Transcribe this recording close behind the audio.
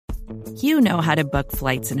You know how to book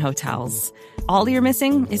flights and hotels. All you're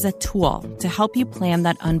missing is a tool to help you plan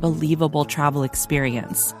that unbelievable travel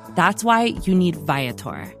experience. That's why you need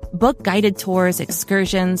Viator. Book guided tours,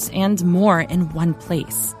 excursions, and more in one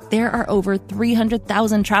place. There are over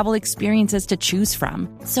 300,000 travel experiences to choose from,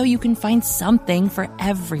 so you can find something for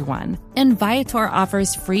everyone. And Viator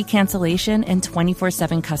offers free cancellation and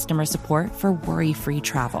 24/7 customer support for worry-free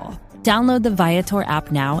travel. Download the Viator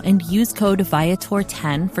app now and use code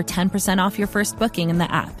Viator10 for 10% off your first booking in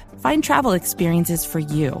the app. Find travel experiences for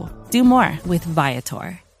you. Do more with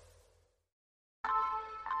Viator.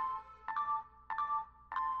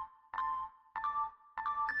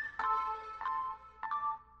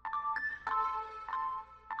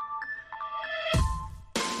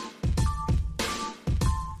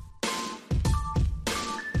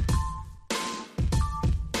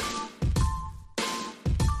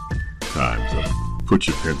 Time's up. Put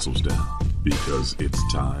your pencils down, because it's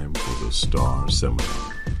time for the Star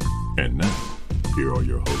Seminar. And now, here are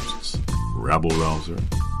your hosts, Rabble Rouser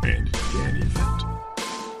and Danny Phantom.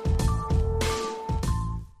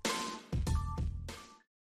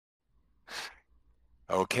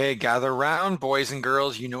 Okay, gather round, boys and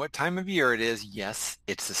girls. You know what time of year it is. Yes,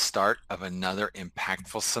 it's the start of another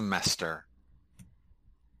impactful semester.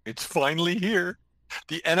 It's finally here.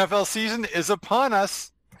 The NFL season is upon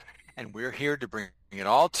us. And we're here to bring it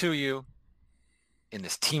all to you in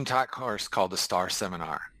this Team Talk course called the Star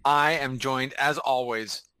Seminar. I am joined, as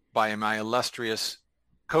always, by my illustrious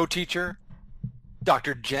co-teacher,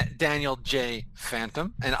 Dr. Daniel J.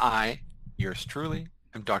 Phantom, and I, yours truly,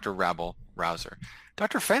 am Dr. Rabble Rouser.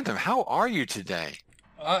 Dr. Phantom, how are you today?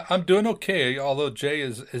 I'm doing okay, although J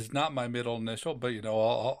is not my middle initial, but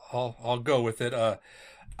I'll go with it.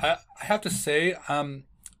 I have to say I'm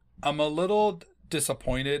a little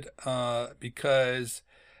disappointed because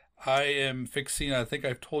I am fixing, I think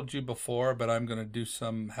I've told you before, but I'm going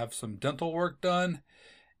to have some dental work done,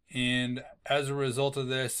 and as a result of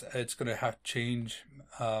this, it's going to have to change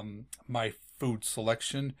my food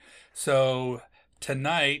selection. So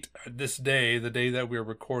tonight, this day, the day that we're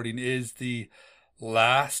recording, is the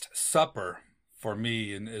last supper for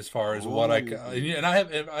me, and as far as what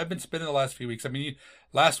I've been spending the last few weeks. I mean,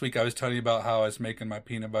 last week I was telling you about how I was making my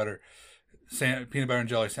peanut butter and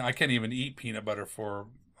jelly sandwich. I can't even eat peanut butter for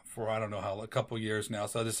I don't know how, a couple years now.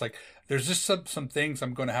 So just like, there's just some things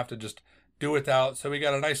I'm going to have to just do without. So we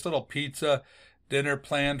got a nice little pizza dinner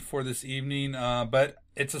planned for this evening. But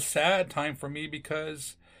it's a sad time for me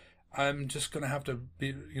because I'm just going to have to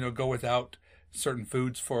go without certain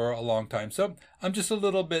foods for a long time. So I'm just a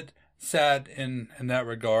little bit sad in that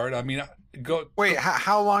regard. I mean, Wait,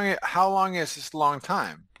 how long is this long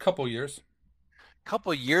time? Couple years.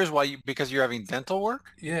 Couple of years because you're having dental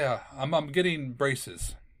work? Yeah, I'm getting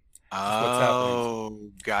braces.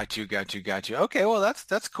 Oh, got you. Okay, well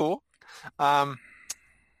that's cool.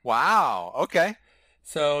 Wow. Okay.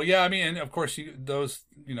 So yeah, I mean, and of course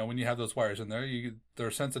when you have those wires in there,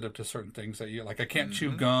 they're sensitive to certain things that you like. I can't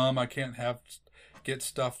chew gum. I can't get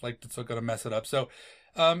stuff like that's going to mess it up. So,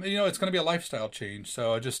 it's going to be a lifestyle change.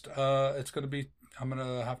 So I'm going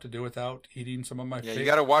to have to do without eating some of my you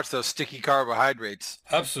got to watch those sticky carbohydrates.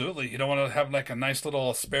 Absolutely. You don't want to have like a nice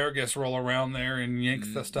little asparagus roll around there and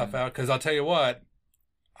yank the stuff out. Because I'll tell you what,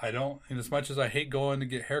 as much as I hate going to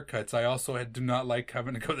get haircuts, I also do not like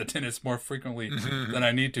having to go to the dentist more frequently than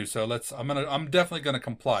I need to. So I'm definitely going to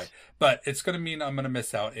comply. But it's going to mean I'm going to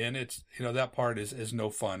miss out. And it's, that part is no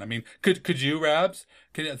fun. I mean, could you, Rabs?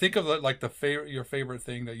 Can you think of like your favorite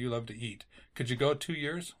thing that you love to eat? Could you go 2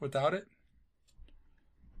 years without it?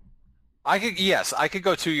 I could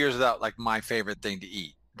go 2 years without like my favorite thing to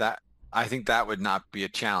eat. I think that would not be a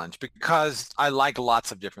challenge because I like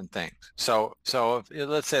lots of different things. So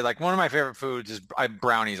let's say like one of my favorite foods is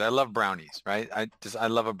brownies. I love brownies, right? I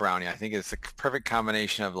love a brownie. I think it's the perfect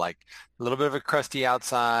combination of like a little bit of a crusty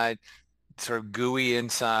outside, sort of gooey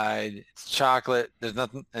inside. It's chocolate. There's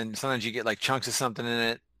nothing, and sometimes you get like chunks of something in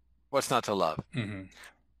it. What's not to love? Mm-hmm.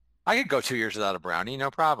 I could go 2 years without a brownie,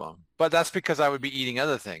 no problem. But that's because I would be eating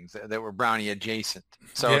other things that were brownie adjacent.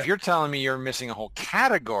 So if you're telling me you're missing a whole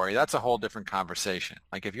category, that's a whole different conversation.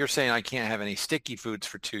 Like if you're saying I can't have any sticky foods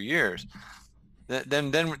for 2 years,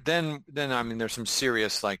 then I mean there's some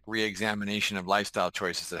serious like re-examination of lifestyle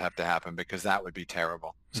choices that have to happen because that would be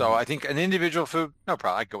terrible. So I think an individual food, no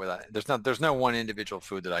problem, I'd go with that. There's no one individual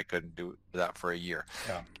food that I couldn't do without for a year.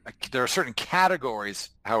 Yeah. There are certain categories,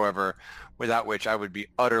 however, without which I would be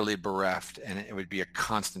utterly bereft and it would be a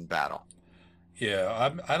constant battle.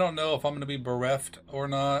 Yeah, I don't know if I'm going to be bereft or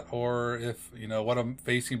not, or if, what I'm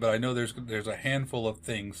facing, but I know there's a handful of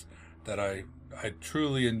things that I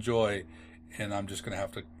truly enjoy, and I'm just going to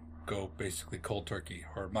have to go basically cold turkey,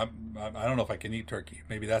 or I don't know if I can eat turkey.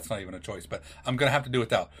 Maybe that's not even a choice, but I'm going to have to do it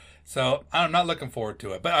without. So I'm not looking forward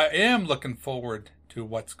to it, but I am looking forward to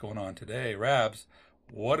what's going on today. Rabs,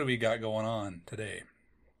 what do we got going on today?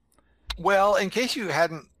 Well, in case you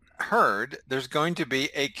hadn't heard, there's going to be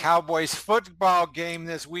a Cowboys football game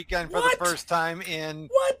this weekend for the first time in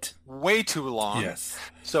way too long. Yes.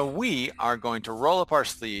 So we are going to roll up our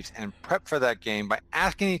sleeves and prep for that game by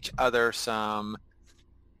asking each other some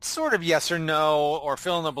sort of yes or no or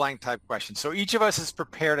fill in the blank type questions. So each of us has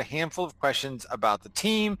prepared a handful of questions about the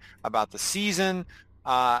team, about the season,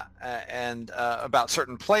 and about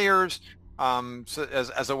certain players, so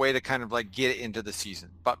as a way to kind of like get into the season.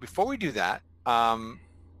 But before we do that,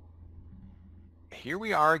 here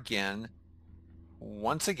we are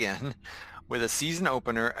once again, with a season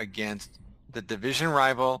opener against the division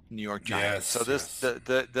rival New York Giants.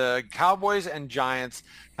 The Cowboys and Giants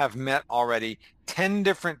have met already 10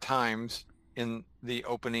 different times in the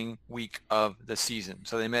opening week of the season.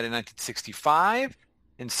 So they met in 1965,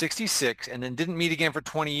 in 66, and then didn't meet again for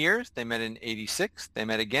 20 years. They met in 86. They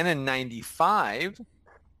met again in 95.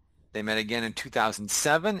 They met again in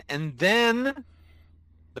 2007. And then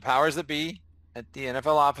the powers that be at the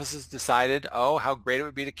NFL offices decided, how great it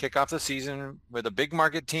would be to kick off the season with a big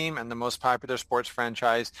market team and the most popular sports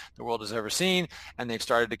franchise the world has ever seen. And they've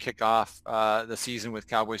started to kick off the season with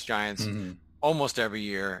Cowboys Giants almost every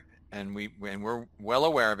year. And we're well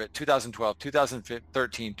aware of it. 2012,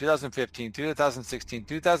 2013, 2015, 2016,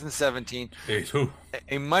 2017,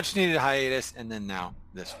 a much needed hiatus, and then now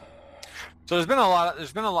this one. So there's been a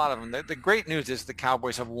lot of them. The great news is the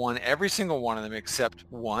Cowboys have won every single one of them except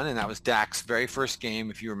one, and that was Dak's very first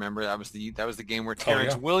game. If you remember, that was the game where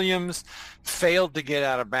Terrence Williams failed to get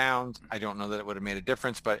out of bounds. I don't know that it would have made a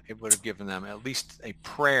difference, but it would have given them at least a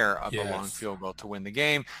prayer of a long field goal to win the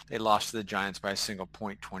game. They lost to the Giants by a single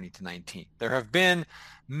point, 20-19. There have been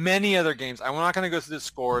many other games. I'm not going to go through the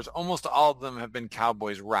scores. Almost all of them have been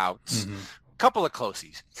Cowboys routes. Couple of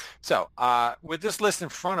closies. So with this list in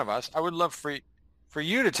front of us, I would love for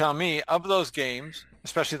you to tell me, of those games,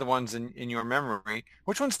 especially the ones in your memory,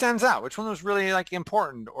 which one stands out? Which one was really like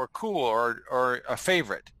important or cool or a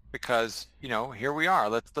favorite? Because, here we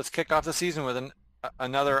are. Let's kick off the season with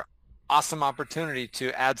another awesome opportunity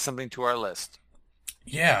to add something to our list.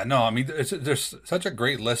 Yeah, no, I mean, there's such a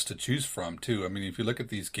great list to choose from, too. I mean, if you look at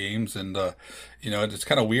these games and, it's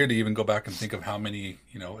kind of weird to even go back and think of how many,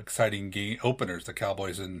 exciting game openers the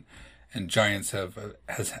Cowboys and Giants have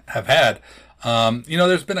had.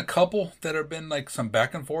 There's been a couple that have been like some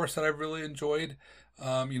back and forth that I've really enjoyed.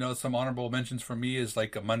 Some honorable mentions for me is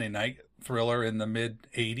like a Monday night thriller in the mid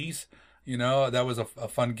 80s. That was a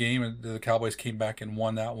fun game, and the Cowboys came back and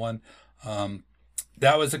won that one.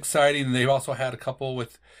 That was exciting. They've also had a couple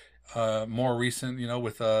with more recent,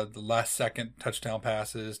 with the last second touchdown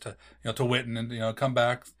passes to Witten and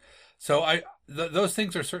comebacks. So those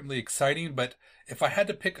things are certainly exciting. But if I had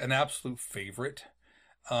to pick an absolute favorite,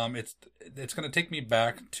 it's going to take me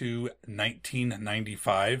back to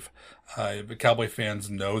 1995. The Cowboy fans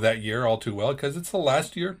know that year all too well because it's the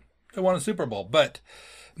last year they won a Super Bowl. But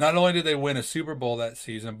not only did they win a Super Bowl that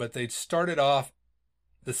season, but they started off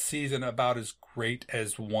the season about as great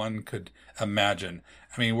as one could imagine.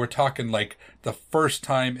 I mean, we're talking like the first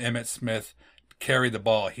time Emmitt Smith carried the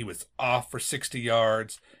ball, he was off for 60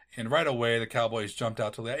 yards, and right away the Cowboys jumped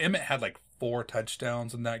out to that. Emmitt had like 4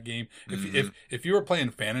 touchdowns in that game. If you were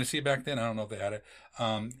playing fantasy back then, I don't know if they had it.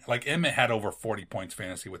 Like Emmitt had over 40 points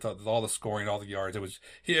fantasy with all the scoring, all the yards.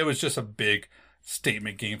 It was just a big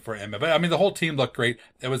statement game for Emmitt. But I mean, the whole team looked great.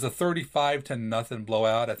 It was a 35-0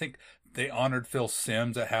 blowout. I think they honored Phil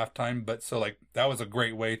Simms at halftime, but so like that was a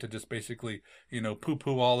great way to just basically,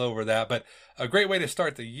 poo-poo all over that. But a great way to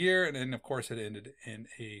start the year, and then of course it ended in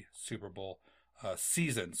a Super Bowl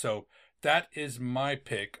season. So that is my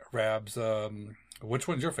pick, Rabs. Which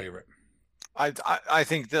one's your favorite? I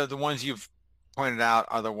think the ones you've pointed out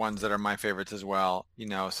are the ones that are my favorites as well.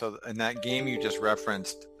 So in that game you just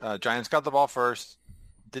referenced, Giants got the ball first,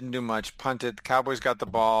 didn't do much, punted. Cowboys got the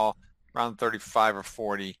ball around 35 or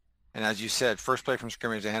 40. And as you said, first play from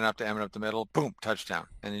scrimmage, they hand up to Emmitt up the middle, boom, touchdown.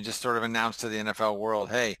 And he just sort of announced to the NFL world,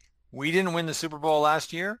 hey, we didn't win the Super Bowl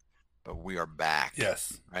last year, but we are back.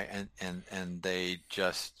 Yes. Right. And they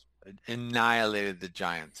just annihilated the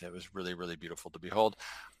Giants. It was really, really beautiful to behold.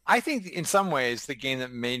 I think in some ways, the game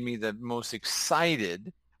that made me the most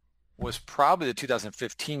excited was probably the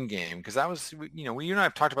 2015 game, because that was, you and I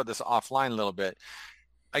have talked about this offline a little bit.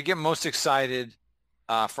 I get most excited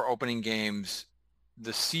for opening games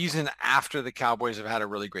the season after the Cowboys have had a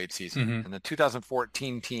really great season. And the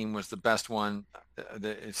 2014 team was the best one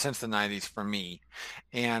since the 90s for me.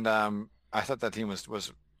 And I thought that team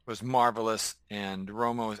was marvelous, and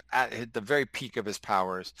Romo was at the very peak of his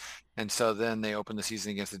powers. And so then they opened the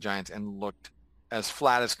season against the Giants and looked as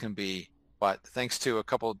flat as can be. But thanks to a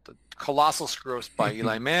couple colossal screw-ups by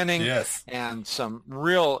Eli Manning Yes. and some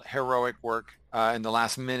real heroic work in the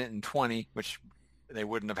last minute and 20, which they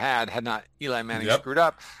wouldn't have had not Eli Manning screwed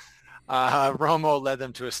up, Romo led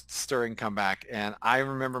them to a stirring comeback. And I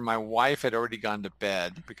remember my wife had already gone to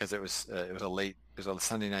bed because it was a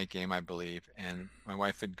Sunday night game, I believe. And my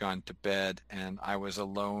wife had gone to bed, and I was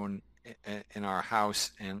alone in our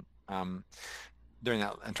house. And during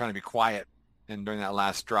that, and trying to be quiet. And during that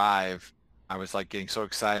last drive, I was like getting so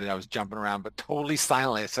excited. I was jumping around, but totally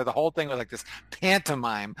silently. So the whole thing was like this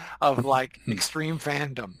pantomime of like extreme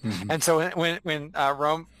fandom. And so when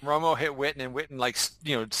Romo hit Witten, and Witten like,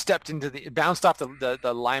 bounced off the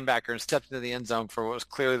linebacker and stepped into the end zone for what was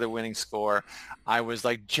clearly the winning score, I was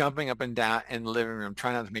like jumping up and down in the living room,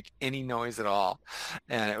 trying not to make any noise at all.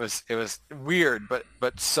 And it was weird,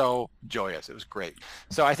 but so joyous. It was great.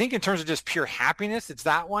 So I think in terms of just pure happiness, it's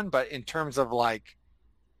that one. But in terms of like,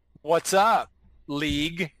 what's up,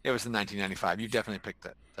 league? It was in 1995. You definitely picked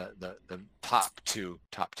the top two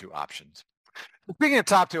options. Speaking of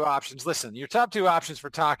top two options, listen, your top two options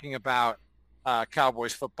for talking about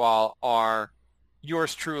Cowboys football are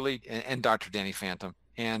yours truly and Dr. Danny Phantom.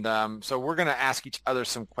 And so we're going to ask each other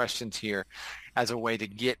some questions here as a way to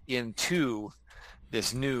get into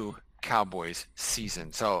this new Cowboys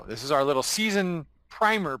season. So this is our little season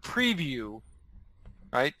primer preview,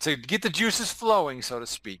 right? To get the juices flowing, so to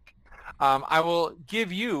speak. I will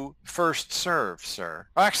give you first serve, sir.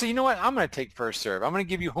 Oh, actually, you know what? I'm going to take first serve. I'm going to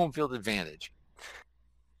give you home field advantage.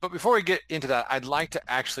 But before we get into that, I'd like to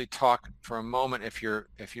actually talk for a moment, if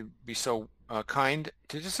you'd be so kind,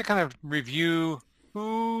 to kind of review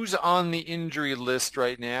who's on the injury list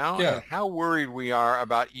right now and how worried we are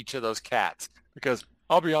about each of those cats. Because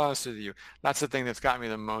I'll be honest with you, that's the thing that's got me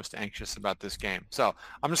the most anxious about this game. So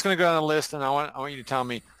I'm just going to go down the list, and I want you to tell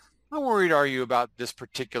me, how worried are you about this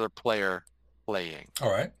particular player playing? All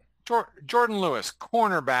right. Jordan Lewis,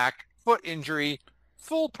 cornerback, foot injury,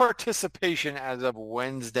 full participation as of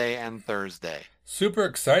Wednesday and Thursday. Super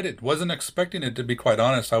excited. Wasn't expecting it, to be quite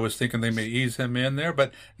honest. I was thinking they may ease him in there,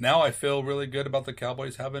 but now I feel really good about the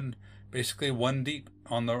Cowboys having basically one deep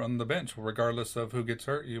on the bench, regardless of who gets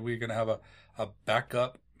hurt. We're going to have a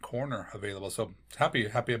backup corner available. So happy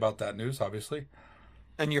about that news, obviously.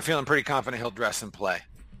 And you're feeling pretty confident he'll dress and play?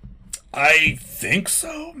 I think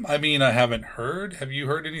so. I mean, I haven't heard. Have you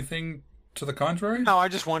heard anything to the contrary? No, I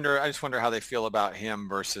just wonder how they feel about him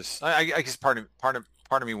versus. I guess part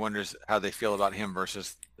of me wonders how they feel about him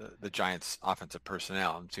versus the Giants' offensive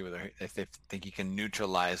personnel, and see if they think he can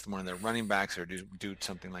neutralize one of their running backs or do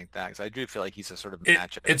something like that. Because I do feel like he's a sort of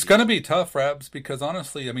matchup. It's going to be tough, Rabs, because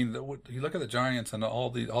honestly, I mean, you look at the Giants and all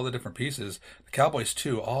the different pieces, the Cowboys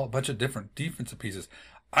too, all a bunch of different defensive pieces.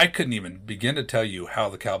 I couldn't even begin to tell you how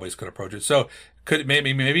the Cowboys could approach it. So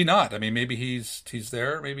maybe not. I mean, maybe he's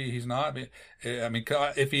there, maybe he's not. I mean,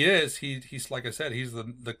 if he is, he's like I said, he's the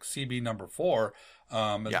CB number 4.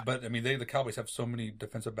 But I mean, the Cowboys have so many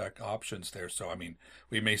defensive back options there. So I mean,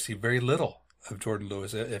 we may see very little of Jordan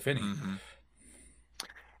Lewis, if any. Mm-hmm.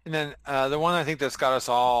 And then the one I think that's got us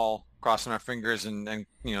all crossing our fingers and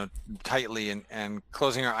tightly and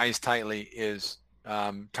closing our eyes tightly is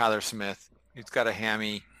Tyler Smith. He's got a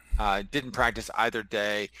hammy, didn't practice either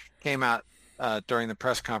day, came out during the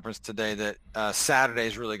press conference today that Saturday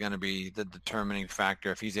is really going to be the determining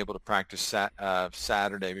factor. If he's able to practice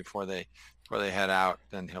Saturday before they head out,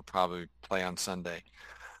 then he'll probably play on Sunday.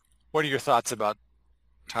 What are your thoughts about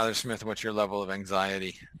Tyler Smith? What's your level of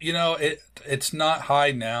anxiety? It's not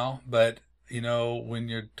high now, but when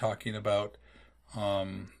you're talking about a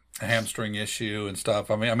hamstring issue and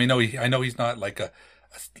stuff, I know he's not like a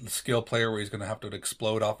skill player where he's going to have to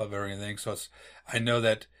explode off of everything. So I know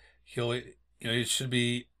that he should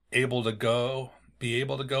be able to go,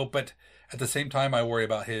 but at the same time, I worry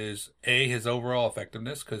about his overall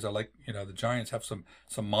effectiveness, because I like, the Giants have some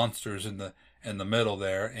monsters in the middle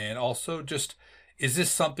there. And also just, is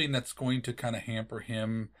this something that's going to kind of hamper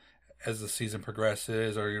him as the season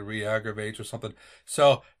progresses, or he re-aggravates or something?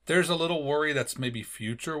 So there's a little worry that's maybe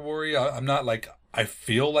future worry. I'm not like, I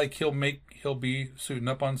feel like he'll be suiting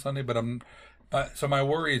up on Sunday, but so my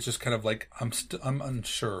worry is just kind of like, I'm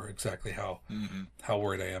unsure exactly how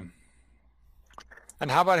worried I am. And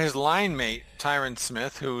how about his line mate, Tyron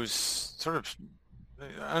Smith, who's sort of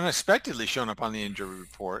unexpectedly shown up on the injury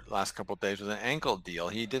report last couple of days with an ankle deal?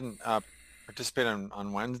 He didn't participate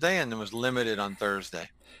on Wednesday and then was limited on Thursday.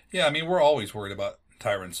 Yeah, I mean, we're always worried about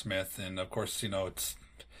Tyron Smith, and of course,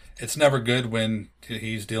 it's never good when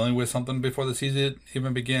he's dealing with something before the season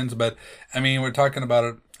even begins. But I mean, we're talking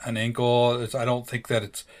about an ankle. I don't think that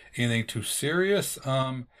it's anything too serious.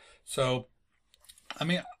 So, I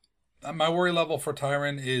mean, my worry level for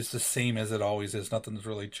Tyron is the same as it always is. Nothing's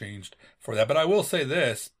really changed for that. But I will say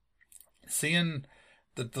this: seeing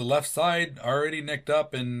the left side already nicked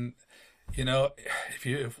up, and if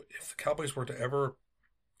the Cowboys were to ever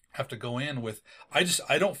have to go in with,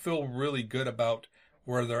 I don't feel really good about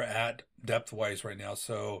where they're at depth wise right now.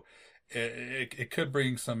 So it could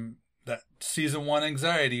bring some that season one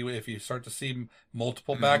anxiety if you start to see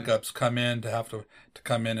multiple backups come in to have to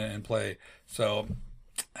come in and play. So,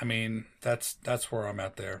 I mean, that's where I'm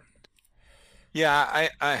at there. Yeah,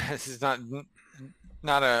 I this is not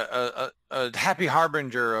a happy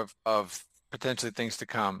harbinger of potentially things to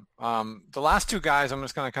come. The last two guys, I'm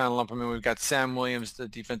just going to kind of lump them in. We've got Sam Williams, the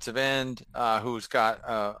defensive end, who's got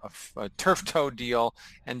a turf toe deal,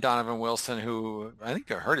 and Donovan Wilson, who I think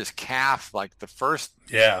hurt his calf like the first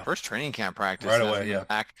training camp practice right away. Yeah,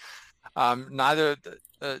 back.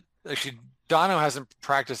 Actually, Dono hasn't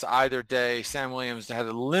practiced either day. Sam Williams had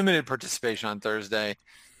a limited participation on Thursday.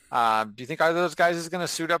 Do you think either of those guys is going to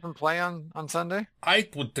suit up and play on Sunday? I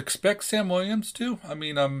would expect Sam Williams to. I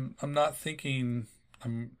mean, I'm not thinking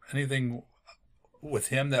anything with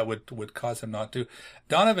him that would cause him not to.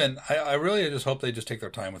 Donovan, I really just hope they just take their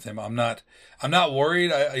time with him. I'm not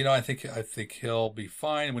worried. I think he'll be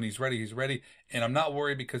fine when he's ready. He's ready, and I'm not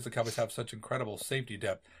worried because the Cowboys have such incredible safety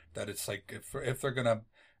depth that it's like if they're gonna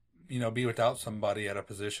be without somebody at a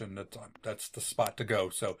position, that's the spot to go.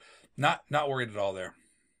 So not worried at all there.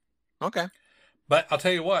 Okay. But I'll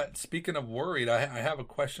tell you what, speaking of worried, I have a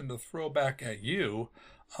question to throw back at you.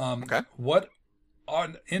 Okay. What,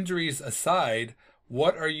 on injuries aside,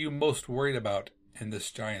 what are you most worried about in this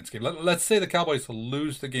Giants game? Let's say the Cowboys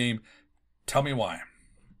lose the game. Tell me why.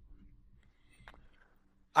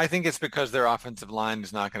 I think it's because their offensive line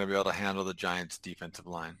is not going to be able to handle the Giants' defensive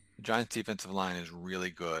line. The Giants' defensive line is really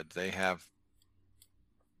good. They have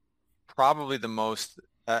probably the most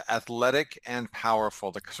athletic and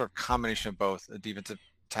powerful, the sort of combination of both defensive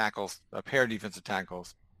tackles, a pair of defensive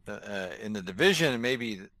tackles in the division and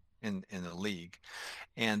maybe in the league.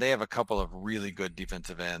 And they have a couple of really good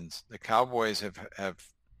defensive ends. The Cowboys have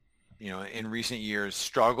in recent years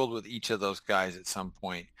struggled with each of those guys at some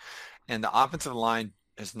point. And the offensive line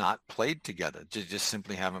has not played together. Just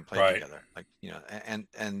simply haven't played together.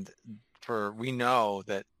 We know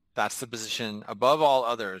that that's the position above all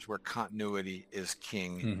others where continuity is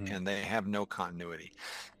king, and they have no continuity.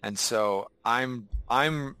 And so I'm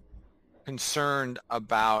concerned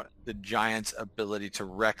about the Giants' ability to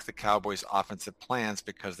wreck the Cowboys' offensive plans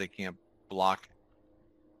because they can't block.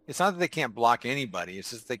 It's not that they can't block anybody. It's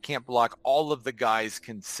just they can't block all of the guys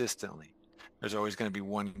consistently. There's always going to be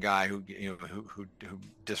one guy who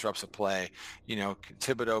disrupts a play.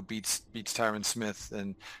 Thibodeau beats Tyron Smith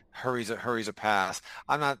and hurries a pass.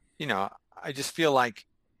 I just feel like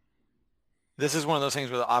this is one of those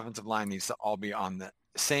things where the offensive line needs to all be on the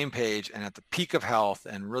same page and at the peak of health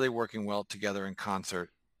and really working well together in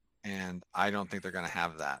concert. And I don't think they're going to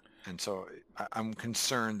have that. And so I'm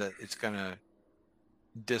concerned that it's going to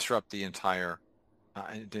disrupt the entire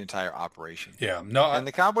operation. Yeah, no. And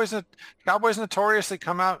the Cowboys notoriously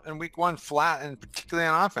come out in week one flat, and particularly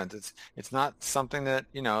on offense, it's not something that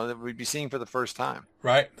that we'd be seeing for the first time.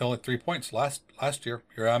 Right, only 3 points last year.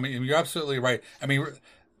 You're absolutely right. I mean,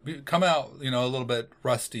 come out a little bit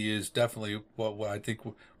rusty is definitely what I think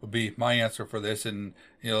would be my answer for this. And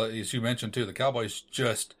as you mentioned too, the Cowboys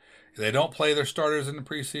they don't play their starters in the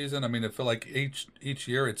preseason. I mean, I feel like each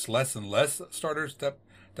year it's less and less starters that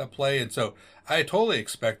play, and so I totally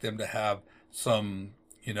expect them to have some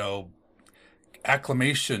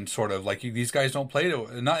acclimation, sort of like these guys don't play to,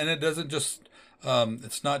 and it doesn't just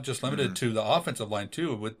it's not just limited to the offensive line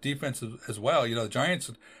too, with defense as well. The Giants,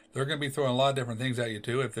 they're going to be throwing a lot of different things at you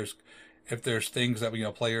too if there's things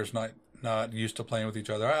that players not used to playing with each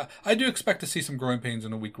other. I do expect to see some growing pains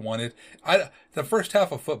in week one. The first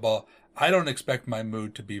half of football, I don't expect my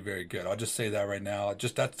mood to be very good. I'll just say that right now.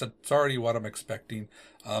 That's already what I'm expecting.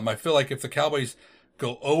 I feel like if the Cowboys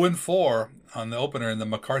go 0-4 on the opener in the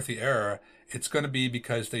McCarthy era, it's going to be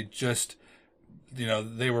because they just,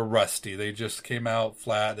 they were rusty. They just came out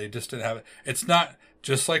flat. They just didn't have it. It's not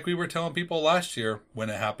just like we were telling people last year when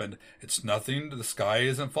it happened. It's nothing. The sky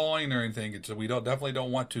isn't falling or anything. We definitely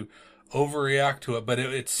don't want to overreact to it, but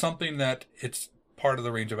it's something that it's part of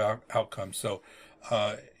the range of outcomes. So,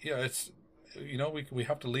 it's we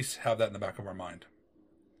have to at least have that in the back of our mind.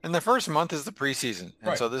 And the first month is the preseason. And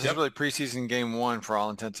Right. so this Yep. is really preseason game one for all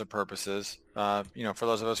intents and purposes. For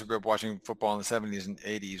those of us who grew up watching football in the 70s and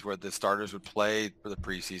 80s where the starters would play for the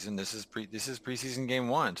preseason, this is preseason game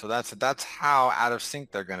one. So that's how out of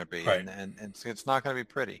sync they're going to be. Right. And it's not going to be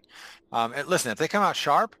pretty. Listen, if they come out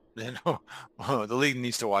sharp, then the league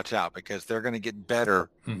needs to watch out because they're going to get better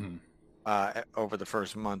over the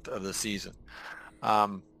first month of the season.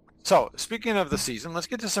 So speaking of the season, let's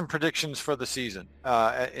get to some predictions for the season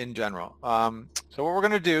in general. So what we're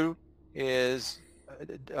going to do is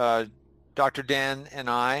Dr. Dan and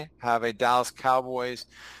I have a Dallas Cowboys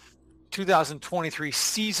 2023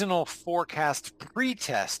 seasonal forecast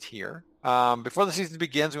pre-test here. Before the season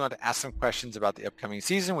begins, we want to ask some questions about the upcoming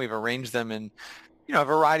season. We've arranged them in a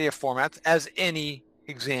variety of formats, as any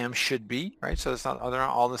exam should be, right? So they're not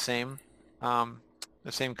all the same.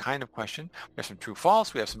 The same kind of question. We have some true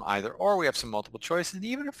false, we have some either or, we have some multiple choice, and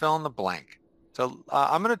even a fill in the blank. So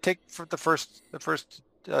I'm going to take for the first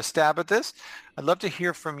stab at this. I'd love to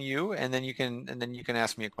hear from you, and then you can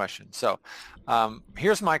ask me a question. So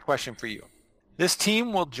here's my question for you. This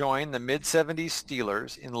team will join the mid-70s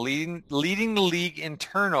Steelers in leading the league in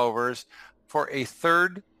turnovers for a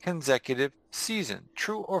third consecutive season.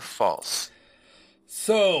 True or false?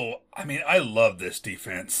 So, I love this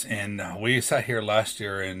defense, and we sat here last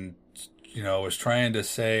year and, was trying to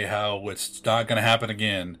say how it's not going to happen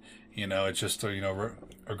again. It's just,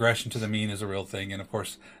 regression to the mean is a real thing, and of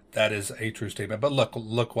course, that is a true statement. But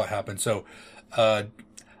look what happened. So, I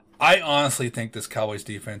honestly think this Cowboys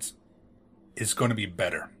defense is going to be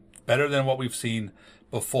better than what we've seen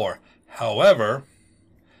before. However,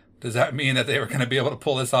 does that mean that they were going to be able to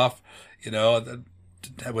pull this off,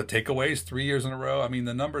 with takeaways 3 years in a row?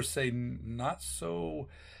 The numbers say not so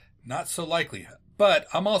likely. But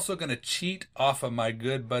I'm also going to cheat off of my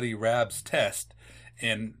good buddy Rab's test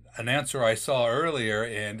and an answer I saw earlier,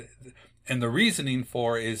 and the reasoning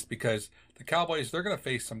for is because the Cowboys, they're going to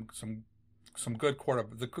face some good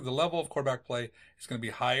quarterback. The level of quarterback play is going to be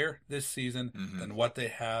higher this season than what they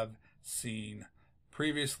have seen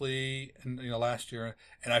previously in last year,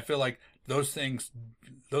 and I feel like those things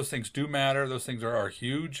do matter. Those things are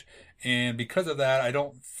huge, and because of that, I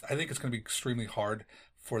think it's going to be extremely hard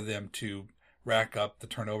for them to rack up the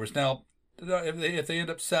turnovers. Now, if they end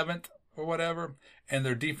up seventh or whatever, and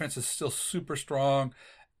their defense is still super strong,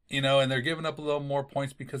 and they're giving up a little more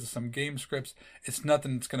points because of some game scripts, it's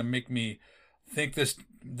nothing that's going to make me think this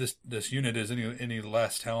unit is any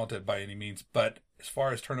less talented by any means. But as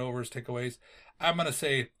far as turnovers, takeaways, I'm going to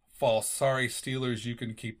say false. Sorry, Steelers, you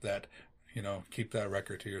can keep that. Keep that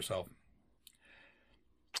record to yourself.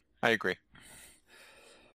 I agree.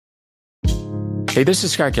 Hey, this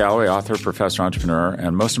is Scott Galloway, author, professor, entrepreneur,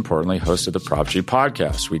 and most importantly, host of the Prop G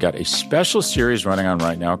podcast. We got a special series running on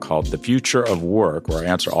right now called The Future of Work, where I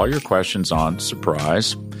answer all your questions on,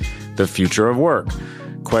 surprise, the future of work.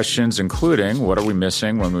 Questions including, what are we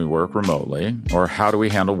missing when we work remotely? Or how do we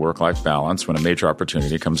handle work-life balance when a major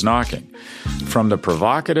opportunity comes knocking? From the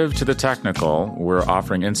provocative to the technical, we're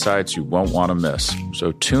offering insights you won't want to miss.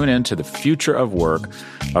 So tune in to The Future of Work,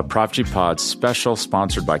 a Prop G Pod special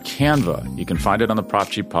sponsored by Canva. You can find it on the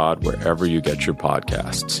Prop G Pod wherever you get your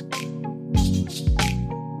podcasts.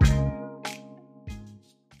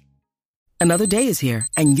 Another day is here,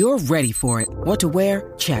 and you're ready for it. What to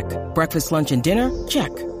wear? Check. Breakfast, lunch, and dinner? Check.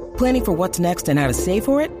 Planning for what's next and how to save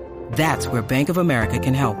for it? That's where Bank of America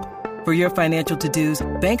can help. For your financial to-dos,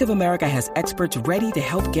 Bank of America has experts ready to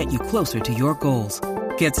help get you closer to your goals.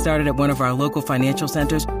 Get started at one of our local financial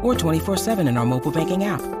centers or 24/7 in our mobile banking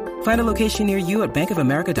app. Find a location near you at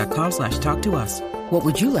bankofamerica.com/talktous. What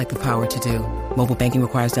would you like the power to do? Mobile banking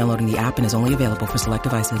requires downloading the app and is only available for select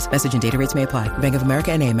devices. Message and data rates may apply. Bank of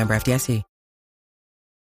America NA, member FDIC.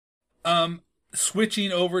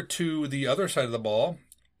 Switching over to the other side of the ball,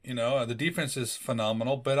 the defense is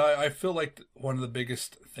phenomenal, but I feel like one of the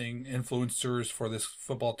biggest influencers for this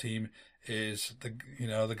football team is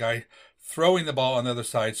the guy throwing the ball on the other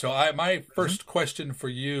side. So my first question for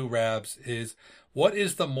you, Rabs, is what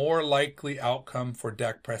is the more likely outcome for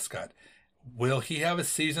Dak Prescott? Will he have a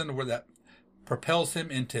season where that propels him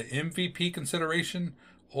into MVP consideration,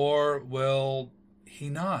 or will he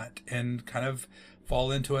not and kind of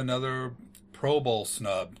fall into another Pro Bowl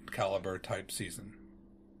snub caliber type season?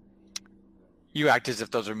 You act as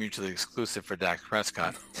if those are mutually exclusive for Dak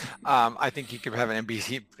Prescott. I think he could have an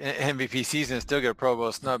MVP season and still get a Pro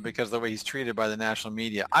Bowl snub because of the way he's treated by the national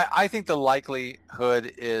media. I think the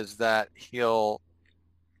likelihood is that he can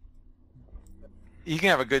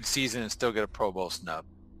have a good season and still get a Pro Bowl snub.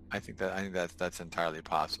 I think that's entirely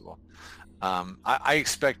possible. I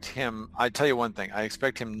expect him. I tell you one thing. I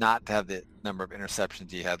expect him not to have the number of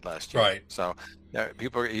interceptions he had last year. Right. So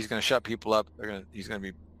he's going to shut people up. He's going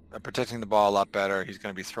to be protecting the ball a lot better. He's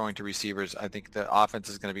going to be throwing to receivers. I think the offense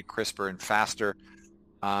is going to be crisper and faster.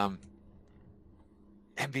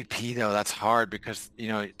 MVP though, that's hard because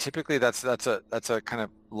typically that's a kind of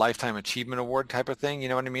lifetime achievement award type of thing. You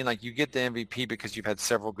know what I mean? Like you get the MVP because you've had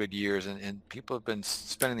several good years, and people have been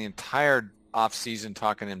spending the entire off season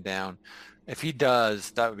talking him down. If he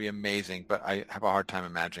does, that would be amazing. But I have a hard time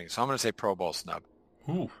imagining. So I'm going to say Pro Bowl snub.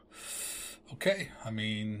 Ooh. Okay. I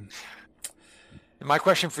mean, my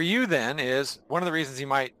question for you then is one of the reasons he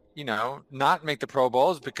might not make the Pro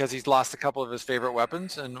Bowl is because he's lost a couple of his favorite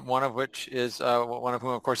weapons, and one of which is one of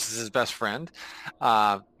whom, of course, is his best friend,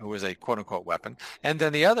 who is a quote-unquote weapon. And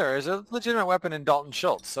then the other is a legitimate weapon in Dalton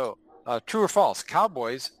Schultz. So true or false,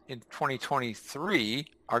 Cowboys in 2023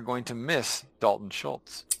 are going to miss Dalton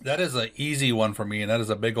Schultz. That is an easy one for me, and that is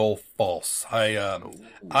a big old false. I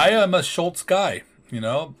am a Schultz guy.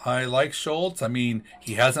 I like Schultz. I mean,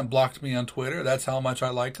 he hasn't blocked me on Twitter. That's how much I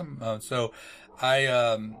like him.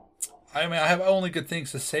 I have only good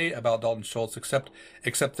things to say about Dalton Schultz,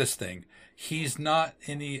 except this thing. He's not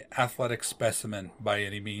any athletic specimen by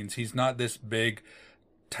any means. He's not this big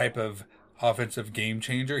type of offensive game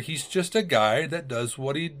changer. He's just a guy that does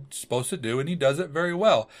what he's supposed to do, and he does it very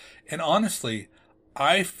well. And honestly,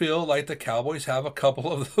 I feel like the Cowboys have a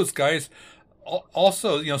couple of those guys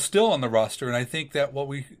also, still on the roster. And I think that what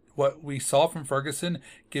we saw from Ferguson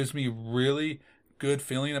gives me really good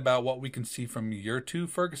feeling about what we can see from year 2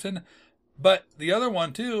 Ferguson. But the other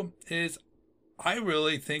one too is I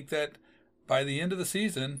really think that by the end of the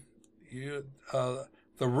season, the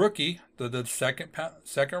rookie, the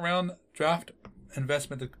second round draft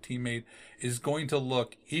investment the team made is going to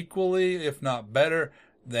look equally, if not better,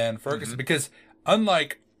 than Ferguson. Mm-hmm. Because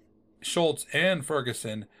unlike Schultz and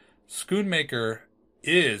Ferguson, Schoonmaker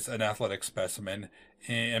is an athletic specimen.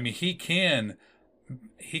 And, I mean, he can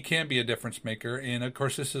be a difference maker. And of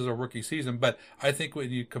course, this is a rookie season. But I think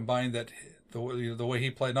when you combine that, the way he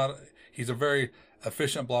played, he's a very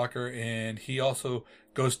efficient blocker, and he also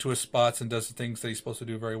goes to his spots and does the things that he's supposed to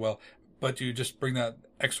do very well. But you just bring that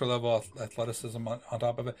extra level of athleticism on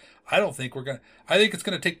top of it. I think it's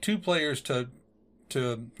gonna take 2 players to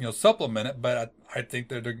supplement it, but I think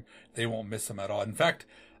that they won't miss him at all. In fact,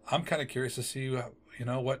 I'm kind of curious to see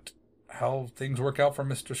how things work out for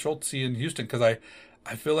Mr. Schultz in Houston, because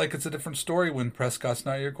I feel like it's a different story when Prescott's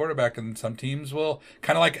not your quarterback, and some teams will,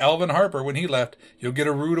 kind of like Alvin Harper when he left, you'll get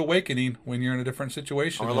a rude awakening when you're in a different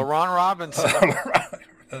situation. Or LaRon Robinson.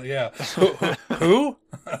 Yeah. Who?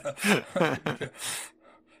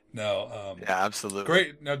 No. Yeah, absolutely.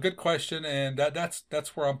 Great. No, good question, and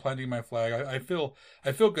that's where I'm planting my flag. I feel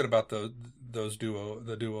good about the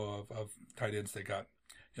duo of tight ends they got,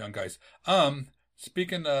 young guys.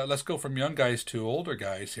 Speaking, let's go from young guys to older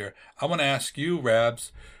guys here. I want to ask you,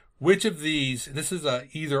 Rabs, which of these? This is a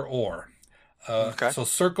either or. Okay. So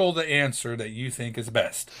circle the answer that you think is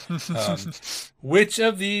best. Which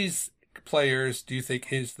of these players do you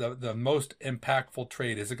think is the most impactful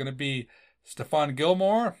trade? Is it going to be Stephon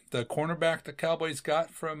Gilmore, the cornerback the Cowboys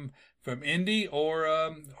got from Indy,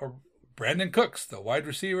 or Brandon Cooks, the wide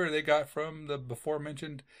receiver they got from the before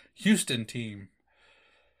mentioned Houston team?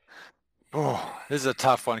 Oh, this is a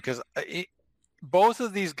tough one because both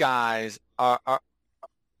of these guys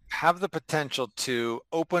have the potential to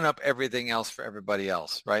open up everything else for everybody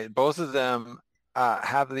else, right? Both of them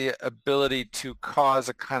have the ability to cause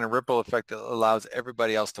a kind of ripple effect that allows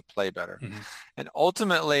everybody else to play better. Mm-hmm. And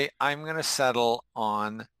ultimately, I'm going to settle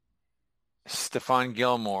on Stephon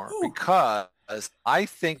Gilmore. Ooh. Because I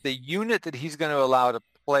think the unit that he's going to allow to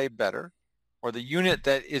play better, or the unit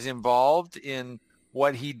that is involved in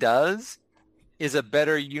what he does, is a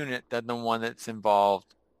better unit than the one that's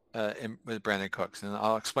involved with Brandon Cooks. And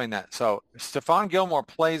I'll explain that. So Stephon Gilmore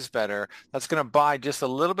plays better. That's going to buy just a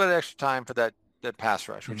little bit of extra time for that pass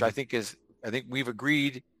rush, which mm-hmm. I think we've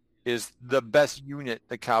agreed is the best unit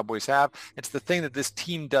the Cowboys have. It's the thing that this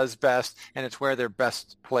team does best, and it's where their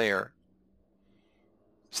best player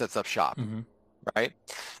sets up shop, mm-hmm. right?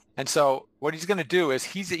 And so what he's going to do is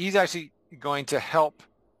he's actually going to help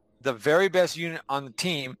the very best unit on the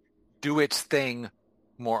team do its thing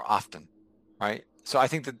more often, right? So I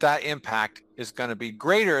think that impact is going to be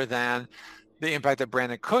greater than the impact that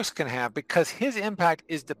Brandon Cooks can have, because his impact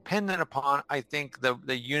is dependent upon, I think,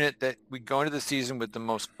 the unit that we go into the season with the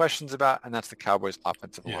most questions about, and that's the Cowboys'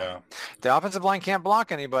 offensive line. The offensive line can't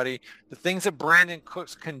block anybody. The things that Brandon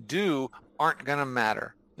Cooks can do aren't going to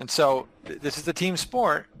matter. And so this is the team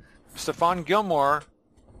sport. Stephon Gilmore,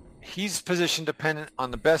 he's position dependent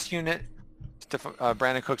on the best unit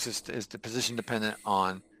Brandon Cooks is the position dependent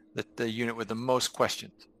on the unit with the most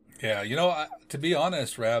questions. Yeah, to be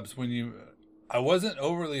honest, Rabs, I wasn't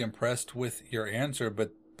overly impressed with your answer,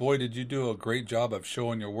 but boy, did you do a great job of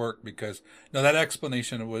showing your work, because that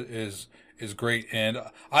explanation is great. And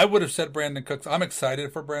I would have said Brandon Cooks. I'm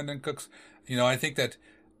excited for Brandon Cooks. I think that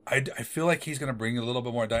I feel like he's going to bring a little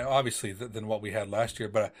bit more, obviously, than what we had last year.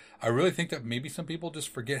 But I really think that maybe some people just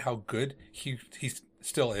forget how good he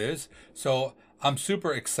still is. So I'm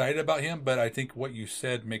super excited about him. But I think what you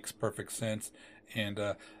said makes perfect sense. And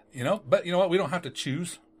but you know what? We don't have to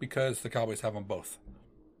choose, because the Cowboys have them both.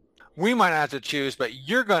 We might have to choose, but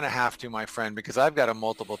you're going to have to, my friend, because I've got a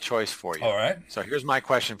multiple choice for you. All right. So here's my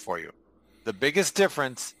question for you. The biggest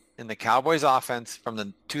difference in the Cowboys offense from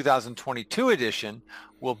the 2022 edition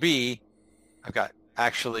will be, I've got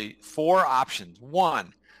actually 4 options.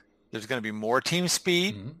 1, there's going to be more team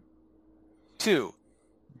speed. Mm-hmm. 2,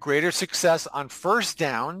 greater success on first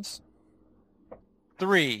downs.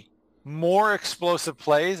 3, more explosive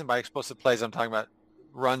plays. And by explosive plays, I'm talking about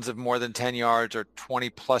runs of more than 10 yards or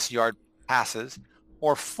 20-plus yard passes.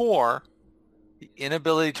 Or 4, the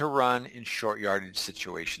inability to run in short yardage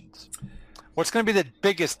situations. What's going to be the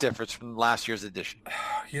biggest difference from last year's edition?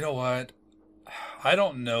 You know what? I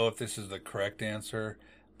don't know if this is the correct answer,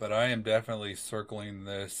 but I am definitely circling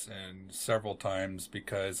this and several times,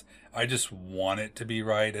 because I just want it to be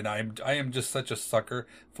right. And I am just such a sucker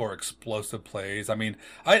for explosive plays. I mean,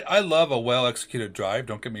 I love a well-executed drive,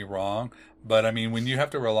 don't get me wrong. But, I mean, when you have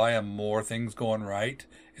to rely on more things going right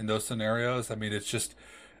in those scenarios, I mean,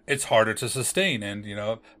 it's harder to sustain.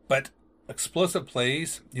 And, but explosive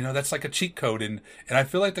plays, that's like a cheat code. And I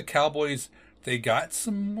feel like the Cowboys, they got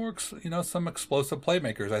some more, some explosive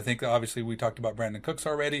playmakers. I think obviously we talked about Brandon Cooks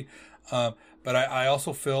already. But I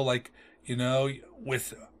also feel like,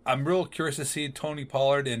 I'm real curious to see Tony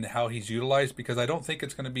Pollard and how he's utilized, because I don't think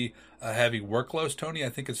it's going to be a heavy workload, Tony. I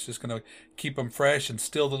think it's just going to keep him fresh and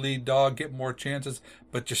still the lead dog, get more chances,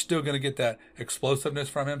 but you're still going to get that explosiveness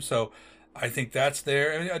from him. So I think that's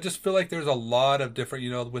there. I just feel like there's a lot of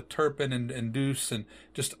different, with Turpin and Deuce and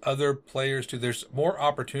just other players too. There's more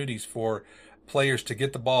opportunities for players to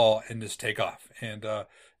get the ball and just take off. And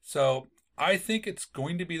so I think it's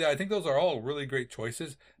going to be that. I think those are all really great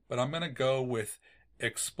choices, but I'm going to go with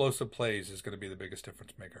explosive plays is going to be the biggest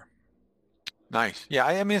difference maker. Nice. Yeah,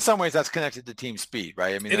 I mean, in some ways that's connected to team speed,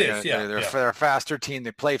 right? I mean, they're a faster team.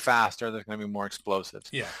 They play faster. There's going to be more explosives.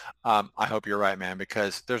 Yeah. I hope you're right, man,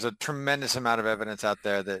 because there's a tremendous amount of evidence out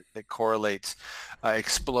there that correlates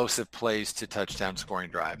explosive plays to touchdown scoring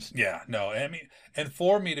drives. Yeah, no, I mean, and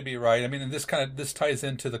for me to be right, I mean, and this ties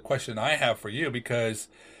into the question I have for you, because,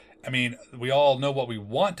 I mean, we all know what we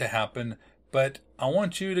want to happen, but I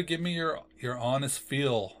want you to give me your honest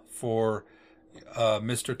feel for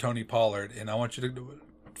Mr. Tony Pollard, and I want you to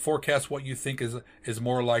forecast what you think is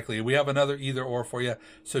more likely. We have another either or for you.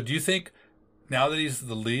 So do you think, now that he's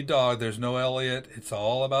the lead dog, there's no Elliott, it's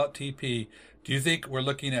all about TP, do you think we're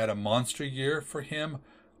looking at a monster year for him,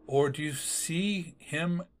 or do you see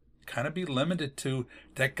him kind of be limited to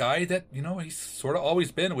that guy that, he's sort of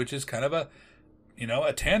always been, which is kind of a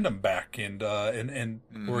tandem back, and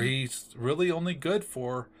where he's really only good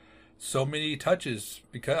for so many touches,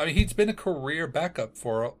 because I mean he's been a career backup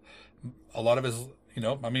for a lot of his,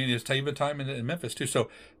 his even time in Memphis too. So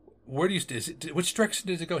where do you which direction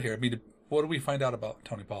does it go here? I mean, what do we find out about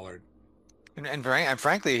Tony Pollard? And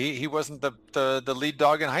frankly, he wasn't the lead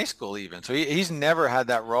dog in high school even, so he's never had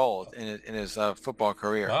that role in his football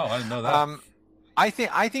career. Wow, I didn't know that.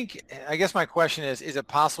 I guess my question is it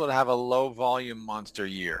possible to have a low volume monster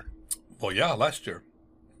year? Well, yeah, last year.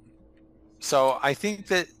 So I think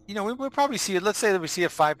that, we'll probably see it. Let's say that we see a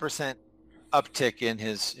 5% uptick in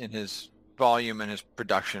his volume and his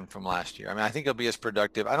production from last year. I mean, I think he'll be as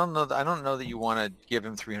productive. I don't know that you want to give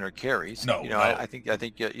him 300 carries. No, I think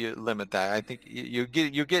you limit that. I think you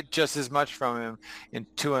get just as much from him in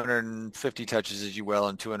 250 touches as you will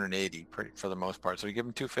in 280 for the most part. So you give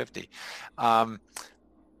him 250.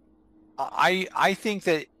 I think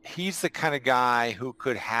that he's the kind of guy who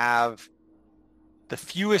could have the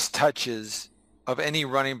fewest touches of any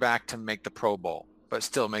running back to make the Pro Bowl, but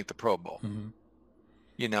still make the Pro Bowl.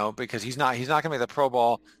 Mm-hmm. Because he's not going to make the Pro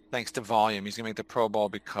Bowl thanks to volume. He's going to make the Pro Bowl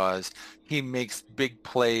because he makes big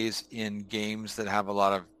plays in games that have a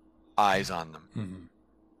lot of eyes on them.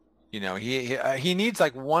 Mm-hmm. He needs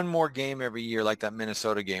like one more game every year, like that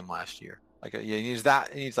Minnesota game last year. Like he needs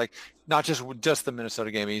that. He needs like not just the Minnesota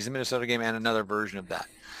game. He needs the Minnesota game and another version of that.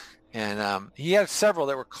 And he had several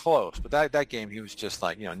that were close, but that game he was just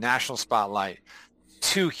like national spotlight,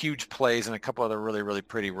 2 huge plays and a couple other really, really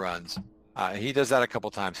pretty runs. He does that a couple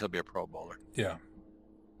times, he'll be a Pro Bowler. Yeah.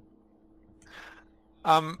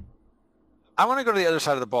 I want to go to the other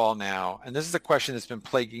side of the ball now, and this is a question that's been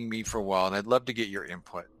plaguing me for a while, and I'd love to get your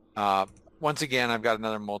input. Once again, I've got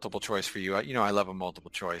another multiple choice for you. You know, I love a multiple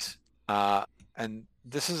choice. And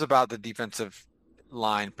this is about the defensive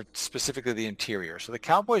line, but specifically the interior. So the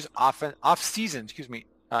Cowboys off-season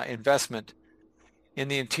investment in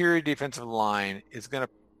the interior defensive line is going to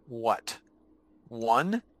what?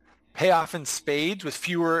 1, pay off in spades with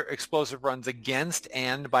fewer explosive runs against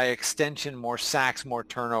and by extension more sacks, more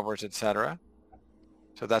turnovers, etc.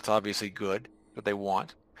 So that's obviously good, what they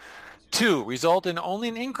want. 2, result in only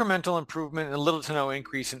an incremental improvement and little to no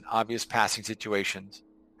increase in obvious passing situations.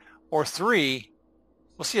 Or 3,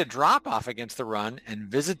 we'll see a drop-off against the run and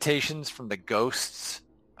visitations from the ghosts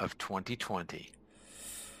of 2020.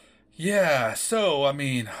 Yeah, so, I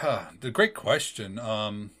mean, the great question.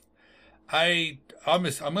 I'm going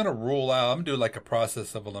to rule out, I'm going to do like a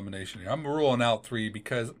process of elimination here. I'm ruling out 3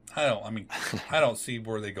 because I don't see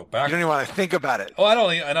where they go back. You don't even want to think about it. Oh, I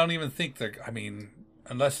don't even think that,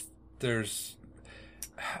 unless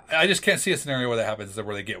I just can't see a scenario where that happens,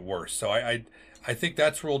 where they get worse. So I think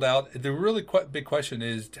that's ruled out. The really big question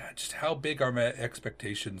is just how big are my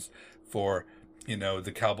expectations for,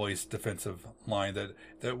 the Cowboys defensive line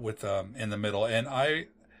that with in the middle. And I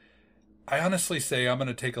honestly say I'm going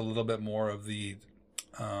to take a little bit more of the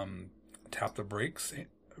tap the brakes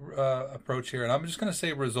approach here. And I'm just going to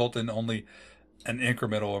say result in only an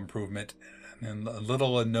incremental improvement and a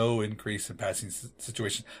little or no increase in passing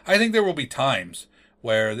situations. I think there will be times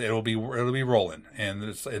where it'll be rolling and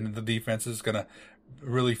the defense is going to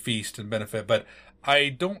really feast and benefit. But I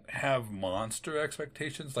don't have monster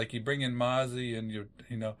expectations. Like you bring in Mozzie and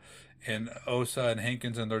and Osa and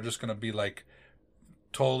Hankins, and they're just going to be like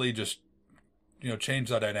totally just change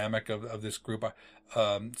the dynamic of this group.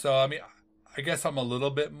 So I mean, I guess I'm a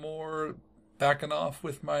little bit more backing off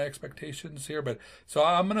with my expectations here, but so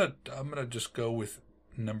I'm gonna just go with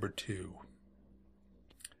number 2.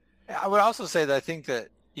 I would also say that I think that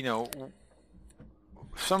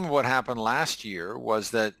some of what happened last year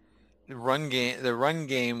was that the run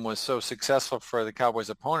game was so successful for the Cowboys'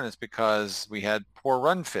 opponents because we had poor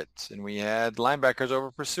run fits and we had linebackers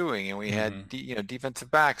over pursuing and we had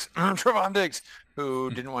defensive backs, Trevon Diggs,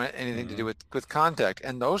 who didn't want anything to do with contact,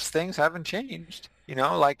 and those things haven't changed.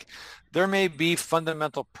 Like there may be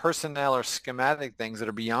fundamental personnel or schematic things that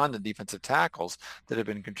are beyond the defensive tackles that have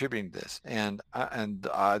been contributing to this, and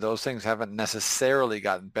those things haven't necessarily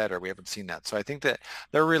gotten better. We haven't seen that, so I think that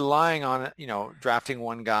they're relying on drafting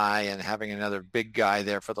one guy and having another big guy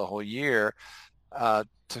there for the whole year to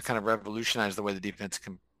kind of revolutionize the way the defense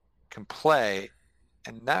can play,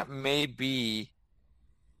 and that may be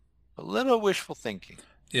a little wishful thinking.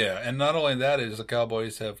 Yeah, and not only that is the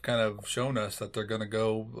Cowboys have kind of shown us that they're going to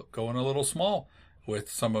go in a little small with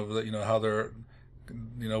some of the how they're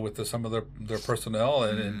with some of their personnel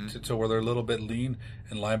and so where they're a little bit lean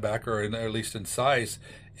in linebacker and at least in size,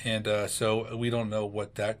 and so we don't know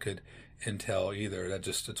what that could entail either.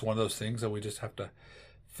 It's one of those things that we just have to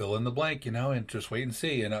fill in the blank, and just wait and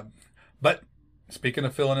see. And but speaking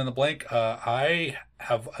of filling in the blank, I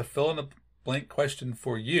have a fill in the blank question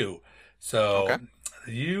for you. So. Okay.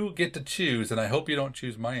 You get to choose, and I hope you don't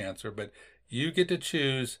choose my answer, but you get to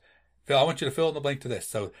choose. Phil, I want you to fill in the blank to this.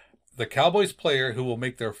 So the Cowboys player who will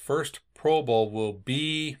make their first Pro Bowl will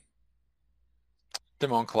be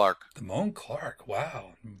Damone Clark. Damone Clark.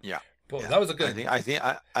 Wow. Yeah. Boy, that was a good. I think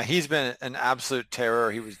he's been an absolute terror.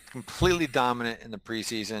 He was completely dominant in the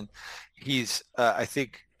preseason. He's, I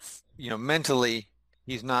think, mentally,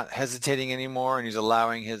 he's not hesitating anymore, and he's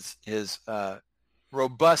allowing his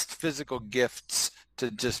robust physical gifts to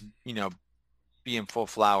just, be in full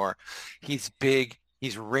flower. He's big,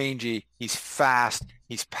 he's rangy, he's fast,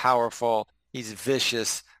 he's powerful, he's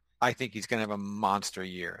vicious. I think he's going to have a monster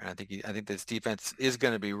year. And I think this defense is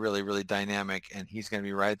going to be really, really dynamic, and he's going to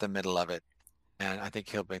be right at the middle of it. And I think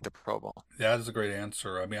he'll make the Pro Bowl. That is a great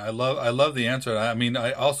answer. I mean, I love the answer. I mean,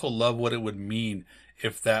 I also love what it would mean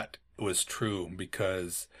if that was true,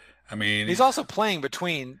 because, I mean, he's also playing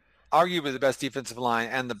between arguably the best defensive line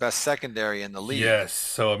and the best secondary in the league. Yes.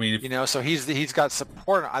 So, I mean, so he's got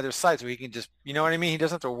support on either side, so he can just, you know what I mean? He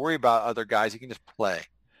doesn't have to worry about other guys. He can just play.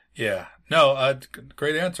 Yeah. No,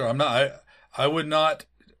 great answer. I would not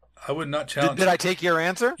challenge. Did I take your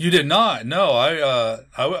answer? You did not. No,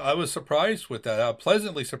 I was surprised with that. I'm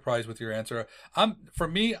pleasantly surprised with your answer. For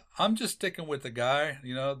me, I'm just sticking with the guy,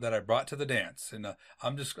 that I brought to the dance. And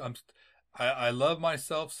I love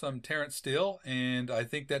myself some Terrence Steele, and I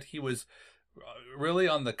think that he was really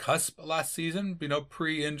on the cusp last season,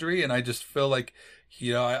 pre-injury, and I just feel like,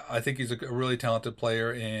 I think he's a really talented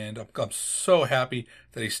player, and I'm so happy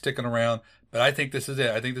that he's sticking around. But I think this is it.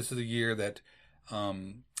 I think this is a year that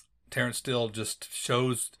Terrence Steele just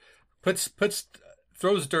throws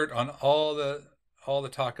dirt on all the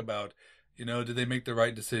talk about, did they make the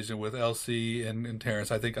right decision with LC and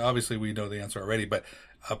Terrence? I think obviously we know the answer already, but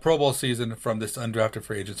a Pro Bowl season from this undrafted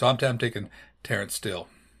free agent. So I'm taking Terrence Steele.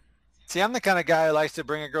 See, I'm the kind of guy who likes to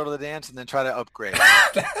bring a girl to the dance and then try to upgrade.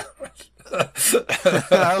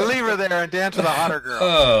 I'll leave her there and dance with a hotter girl.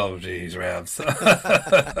 Oh, geez, Rabs.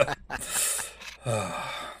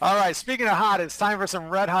 All right. Speaking of hot, it's time for some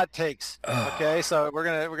red hot takes. Okay, so we're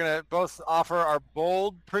gonna both offer our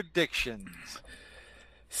bold predictions.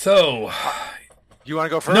 So, you want to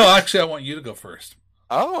go first? No, actually, I want you to go first.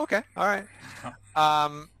 Oh, okay. All right.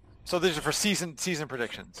 So these are for season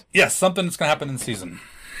predictions. Yes, something that's gonna happen in season.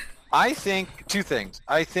 I think two things.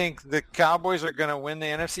 I think the Cowboys are going to win the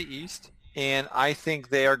NFC East, and I think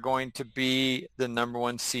they are going to be the number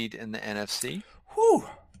 1 seed in the NFC. Whew.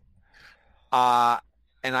 And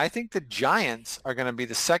I think the Giants are going to be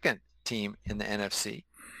the second team in the NFC,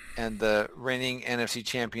 and the reigning NFC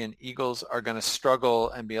champion Eagles are going to struggle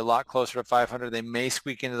and be a lot closer to 500. They may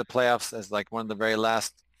squeak into the playoffs as like one of the very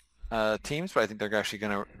last teams, but I think they're actually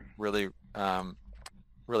going to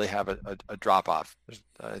really have a drop off.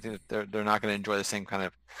 I think they're not going to enjoy the same kind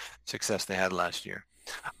of success they had last year.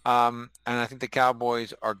 And I think the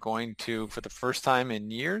Cowboys are going to, for the first time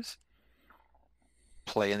in years,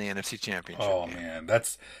 play in the NFC Championship game. Man,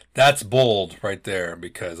 that's bold right there,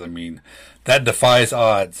 because that defies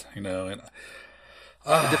odds, And,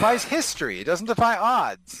 it defies history. It doesn't defy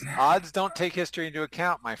odds. Odds don't take history into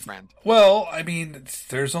account, my friend. Well,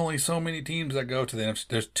 there's only so many teams that go to the NFC.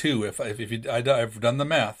 There's 2. I've done the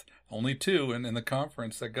math. Only 2 in the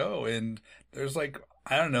conference that go, and there's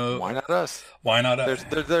I don't know. Why not us? Why not us?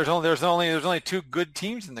 There's only 2 good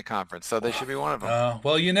teams in the conference, so they should be one of them.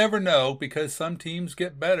 Well, you never know, because some teams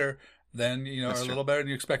get better than are a little better than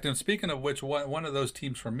you expect. And speaking of which, one of those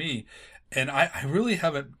teams for me, and I really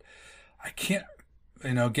haven't. I can't.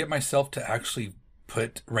 Get myself to actually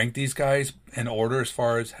rank these guys in order as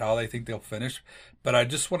far as how they think they'll finish. But I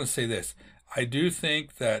just want to say this. I do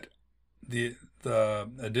think that the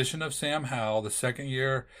addition of Sam Howell, the second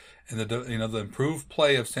year, and the improved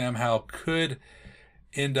play of Sam Howell could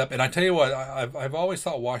end up. And I tell you what, I've always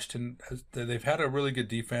thought Washington, they've had a really good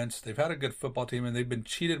defense. They've had a good football team, and they've been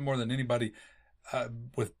cheated more than anybody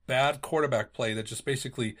with bad quarterback play that just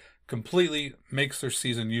basically completely makes their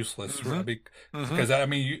season useless. Because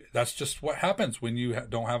that's just what happens when you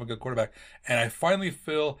don't have a good quarterback. And I finally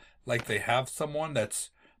feel like they have someone that's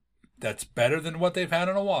better than what they've had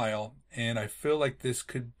in a while, and I feel like this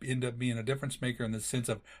could end up being a difference maker in the sense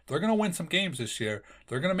of they're going to win some games this year.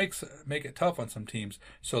 They're going to make it tough on some teams.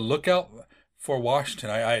 So look out for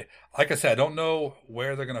Washington. I like I said, I don't know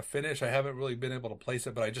where they're going to finish. I haven't really been able to place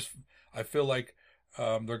it, but I feel like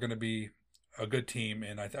they're going to be a good team,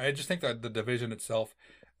 and I just think that the division itself,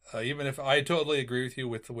 even if I totally agree with you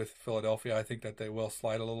with Philadelphia, I think that they will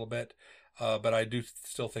slide a little bit, but I do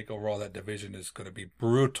still think overall that division is going to be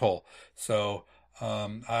brutal. So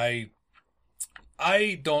I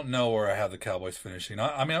don't know where I have the Cowboys finishing.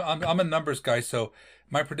 I'm a numbers guy, so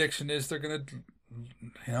my prediction is they're going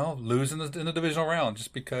to lose in the divisional round,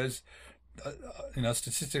 just because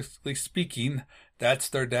statistically speaking, that's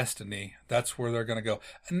their destiny. That's where they're going to go,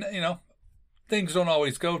 and things don't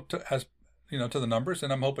always go to the numbers,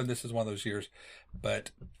 and I'm hoping this is one of those years.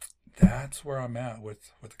 But that's where I'm at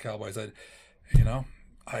with the Cowboys. I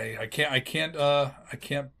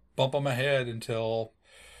can't bump them ahead until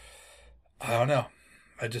I don't know.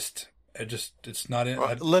 It's not in.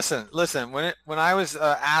 Well, listen. When I was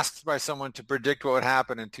asked by someone to predict what would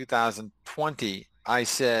happen in 2020, I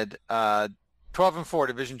said 12-4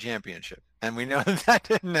 division championship, and we know that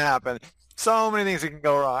didn't happen. So many things that can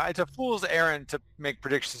go wrong. It's a fool's errand to make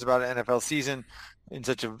predictions about an NFL season in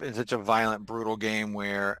such a violent, brutal game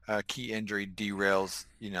where a key injury derails,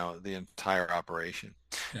 the entire operation.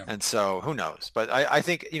 Yeah. And so who knows? But I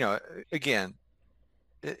think, again,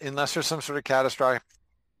 unless there's some sort of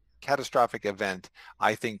catastrophic event,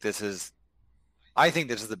 I think this is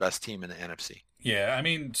the best team in the NFC. Yeah,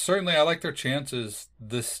 certainly I like their chances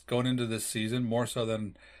going into this season more so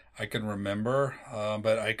than I can remember,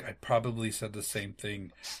 but I probably said the same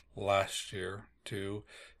thing last year too.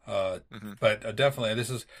 But definitely, this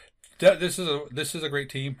is a great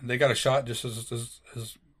team. They got a shot just as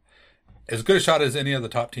good a shot as any of the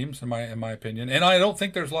top teams in my opinion. And I don't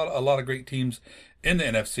think there's a lot of great teams in the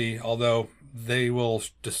NFC, although they will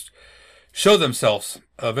just show themselves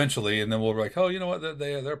eventually, and then we'll be like, oh, you know what,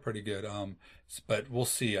 they're pretty good. But we'll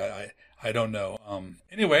see. I don't know.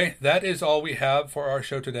 Anyway, that is all we have for our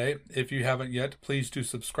show today. If you haven't yet, please do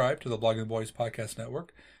subscribe to the Blogging the Boys Podcast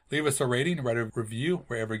Network. Leave us a rating, write a review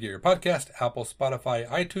wherever you get your podcast, Apple, Spotify,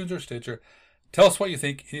 iTunes, or Stitcher. Tell us what you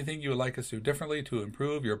think, anything you would like us to do differently to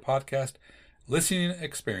improve your podcast listening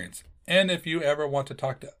experience. And if you ever want to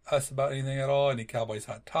talk to us about anything at all, any Cowboys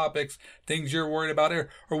hot topics, things you're worried about, or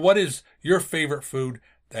what is your favorite food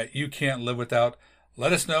that you can't live without,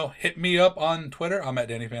 let us know. Hit me up on Twitter. I'm at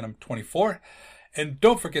DannyPhantom24. And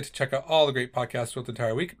don't forget to check out all the great podcasts throughout the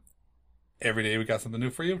entire week. Every day we got something new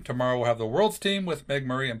for you. Tomorrow we'll have the World's Team with Meg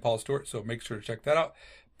Murray and Paul Stewart, so make sure to check that out.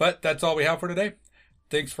 But that's all we have for today.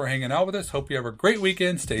 Thanks for hanging out with us. Hope you have a great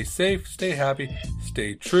weekend. Stay safe, stay happy,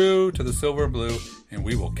 stay true to the silver and blue, and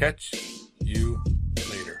we will catch you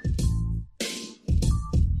later.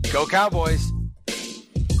 Go Cowboys!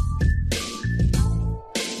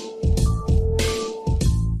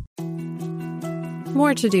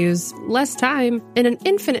 More to-dos, less time, and an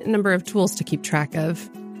infinite number of tools to keep track of.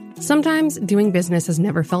 Sometimes doing business has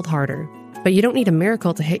never felt harder, but you don't need a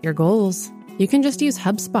miracle to hit your goals. You can just use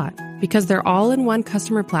HubSpot, because their all-in-one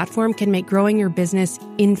customer platform can make growing your business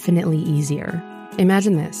infinitely easier.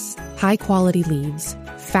 Imagine this: high-quality leads,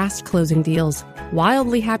 fast closing deals,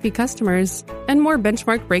 wildly happy customers, and more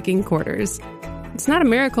benchmark-breaking quarters. It's not a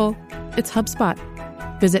miracle, it's HubSpot.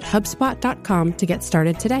 Visit HubSpot.com to get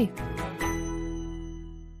started today.